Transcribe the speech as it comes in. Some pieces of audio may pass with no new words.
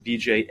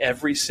BJ,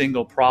 every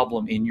single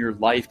problem in your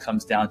life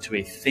comes down to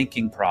a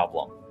thinking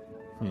problem.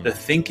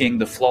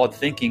 The flawed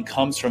thinking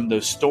comes from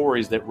those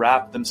stories that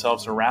wrap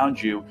themselves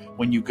around you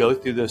when you go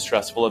through those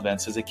stressful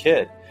events as a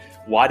kid.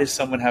 Why does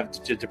someone have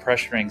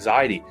depression or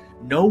anxiety?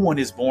 No one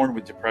is born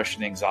with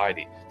depression and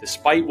anxiety.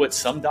 Despite what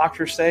some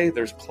doctors say,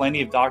 there's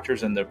plenty of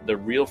doctors, and the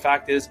real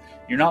fact is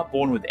you're not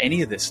born with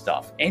any of this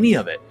stuff, any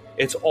of it.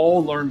 It's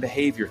all learned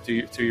behavior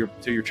through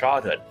your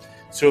childhood.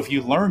 So if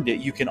you learned it,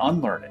 you can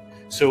unlearn it.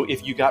 So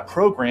if you got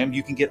programmed,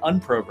 you can get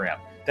unprogrammed.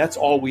 That's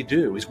all we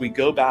do is we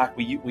go back,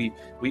 we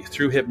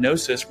through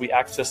hypnosis, we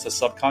access the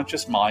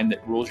subconscious mind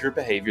that rules your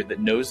behavior,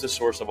 that knows the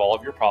source of all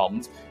of your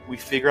problems. We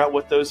figure out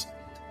what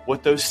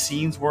those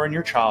scenes were in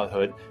your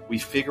childhood. We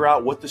figure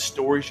out what the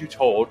stories you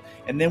told,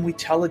 and then we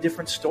tell a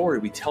different story.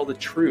 We tell the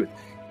truth.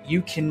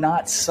 You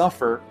cannot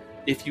suffer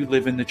if you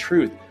live in the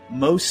truth.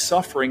 Most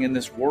suffering in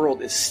this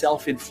world is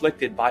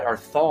self-inflicted by our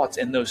thoughts,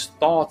 and those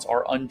thoughts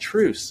are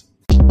untruths.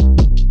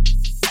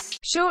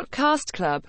 Shortcast Club.